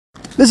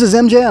This is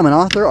MJ. I'm an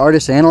author,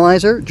 artist,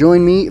 analyzer.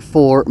 Join me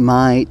for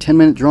my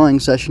 10-minute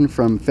drawing session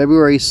from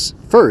February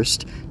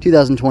 1st,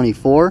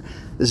 2024.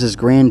 This is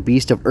Grand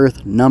Beast of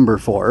Earth number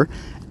 4.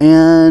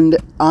 And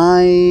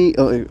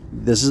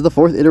this is the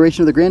 4th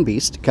iteration of the Grand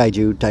Beast,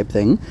 kaiju type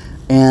thing.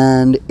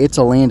 And it's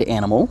a land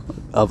animal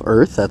of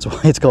Earth. That's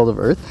why it's called of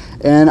Earth.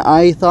 And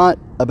I thought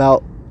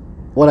about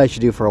what I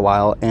should do for a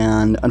while,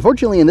 and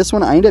unfortunately in this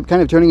one I ended up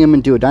kind of turning him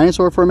into a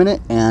dinosaur for a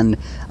minute, and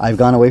I've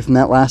gone away from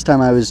that. Last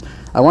time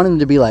I wanted him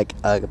to be like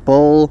a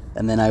bull,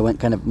 and then I went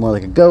kind of more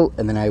like a goat,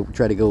 and then I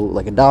tried to go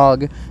like a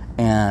dog,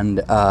 and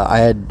I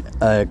had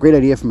a great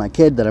idea from my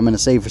kid that I'm going to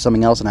save for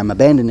something else, and I'm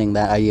abandoning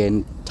that idea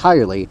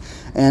entirely.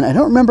 And I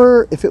don't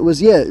remember if it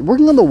was,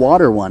 working on the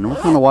water one,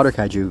 working on the water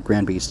kaiju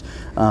Grand Beast,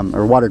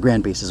 or water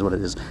Grand Beast is what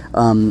it is.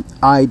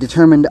 I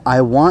determined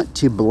I want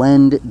to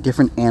blend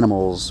different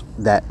animals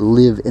that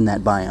live in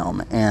that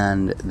biome,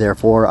 and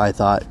therefore I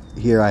thought,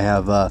 here I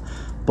have a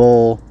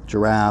bull,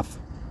 giraffe,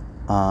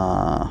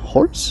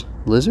 horse,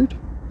 lizard.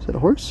 Is that a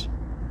horse?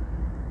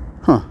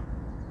 Huh.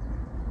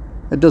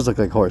 It does look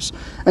like a horse.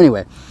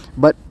 Anyway,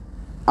 but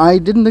I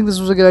didn't think this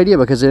was a good idea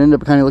because it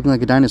ended up kind of looking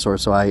like a dinosaur,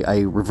 so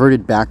I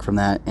reverted back from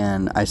that,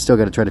 and I still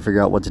got to try to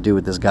figure out what to do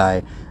with this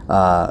guy.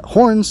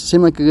 Horns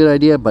seem like a good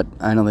idea, but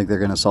I don't think they're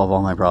going to solve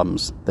all my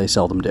problems. They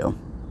seldom do.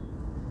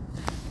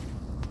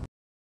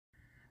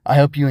 I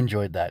hope you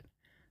enjoyed that.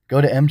 Go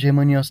to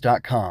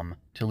mjmunoz.com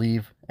to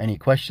leave any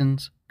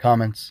questions,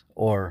 comments,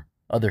 or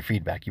other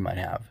feedback you might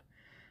have.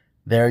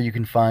 There you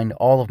can find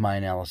all of my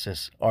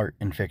analysis, art,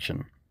 and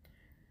fiction.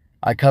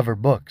 I cover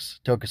books,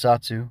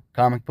 tokusatsu,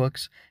 comic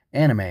books,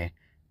 anime,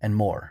 and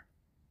more.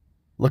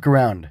 Look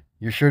around.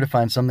 You're sure to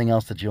find something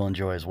else that you'll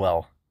enjoy as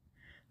well.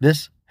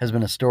 This has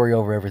been a Story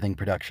Over Everything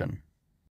production.